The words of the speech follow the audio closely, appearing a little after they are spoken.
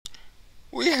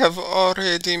We have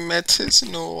already met his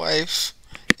new wife.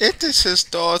 It is his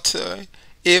daughter,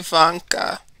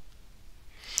 Ivanka.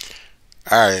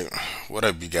 Alright, what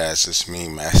up you guys? It's me,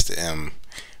 Master M,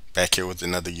 back here with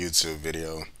another YouTube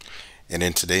video. And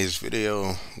in today's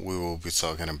video, we will be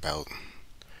talking about,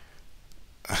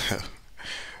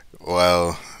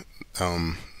 well,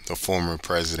 the former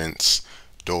president's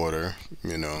daughter,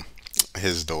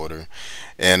 his daughter.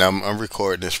 And I'm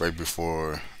recording this right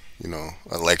before,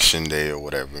 election day or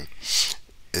whatever.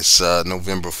 It's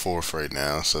November 4th right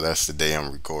now, so that's the day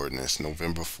I'm recording this,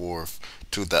 November 4th,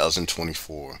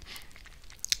 2024.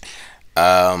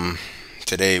 Um,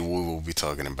 Today we will be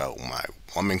talking about my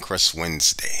Woman Crush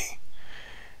Wednesday.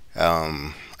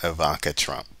 Ivanka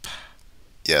Trump.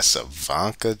 Yes,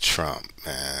 Ivanka Trump,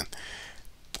 man.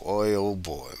 Boy, oh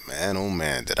boy, man, oh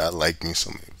man, did I like me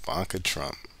some Ivanka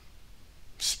Trump.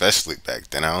 Especially back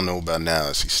then. I don't know about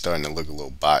now. She's starting to look a little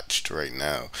botched right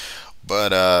now.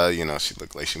 But, she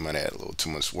looked like she might have had a little too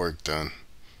much work done.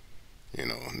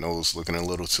 Nose looking a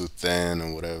little too thin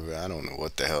or whatever. I don't know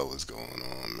what the hell is going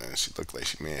on, man. She looked like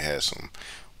she may have had some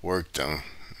work done,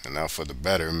 and now for the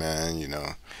better, man.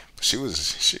 But she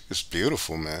was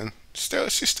beautiful, man.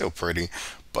 She's still pretty,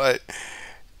 but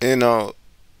you know,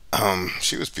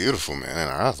 she was beautiful, man. And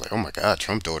I was like, oh my God,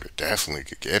 Trump daughter definitely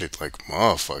could get it, like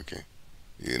motherfucking,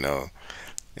 you know.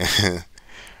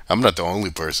 I'm not the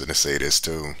only person to say this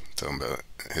too. Talking about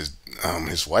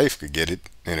his wife could get it,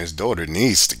 and his daughter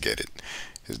needs to get it.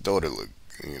 His daughter looked,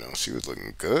 she was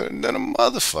looking good than a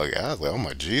motherfucker. I was like, oh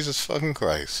my Jesus fucking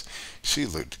Christ, she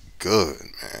looked good,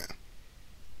 man.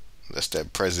 That's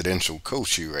that presidential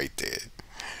coochie right there,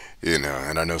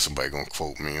 And I know somebody gonna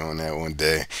quote me on that one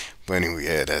day, but anyway,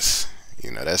 yeah, that's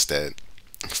that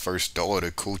first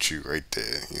daughter coochie right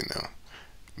there.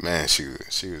 Man, she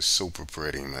was super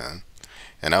pretty, man,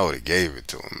 and I would have gave it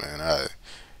to him, man.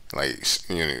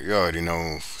 You already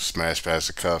know, smash past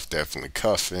the cuff, definitely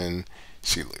cuffing.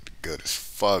 She looked good as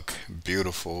fuck,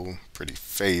 beautiful, pretty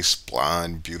face,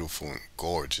 blonde, beautiful, and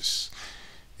gorgeous.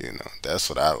 That's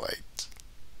what I liked.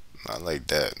 I like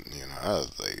that. I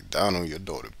was like, Donald, your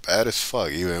daughter bad as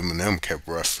fuck. Even Eminem kept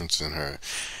referencing her.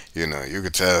 You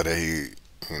could tell that he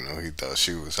thought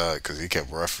she was hot because he kept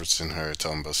referencing her,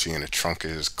 talking about she in the trunk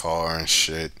of his car and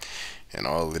shit, and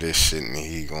all of this shit, and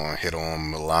he gonna hit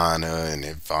on Milana and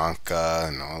Ivanka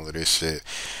and all of this shit.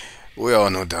 We all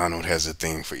know Donald has a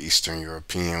thing for Eastern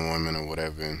European women or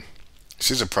whatever.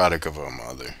 She's a product of her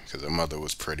mother, because her mother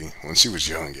was pretty when she was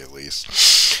young, at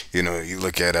least. You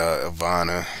look at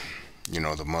Ivana,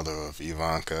 the mother of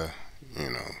Ivanka,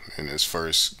 and his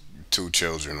first two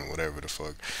children or whatever the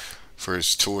fuck,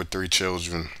 first two or three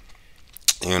children,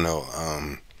 you know,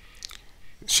 um,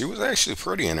 she was actually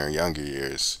pretty in her younger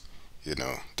years.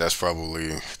 That's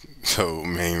probably the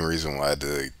main reason why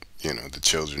the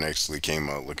children actually came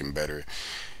out looking better.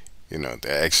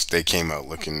 They came out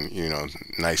looking,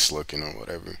 nice looking or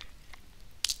whatever.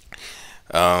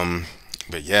 Um,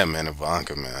 but yeah, man,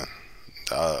 Ivanka, man,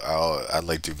 I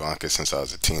liked Ivanka since I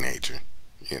was a teenager.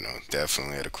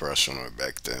 Definitely had a crush on her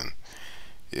back then.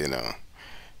 You know,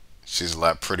 she's a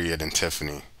lot prettier than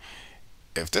Tiffany.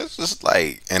 If this was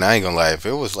like, and I ain't gonna lie, if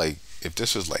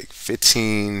this was like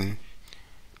 15,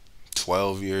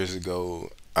 12 years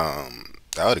ago, I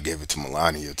would have gave it to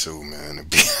Melania too, man, to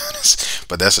be honest.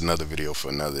 But that's another video for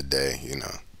another day,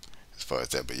 as far as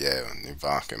that. But yeah,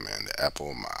 Ivanka, man, the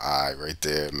apple of my eye right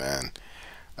there, man.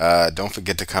 Don't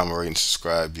forget to comment, rate, and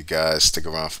subscribe, you guys. Stick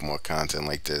around for more content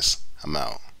like this. I'm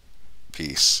out.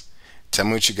 Peace. Tell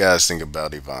me what you guys think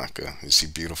about Ivanka. Is she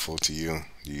beautiful to you?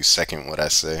 Do you second what I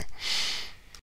say?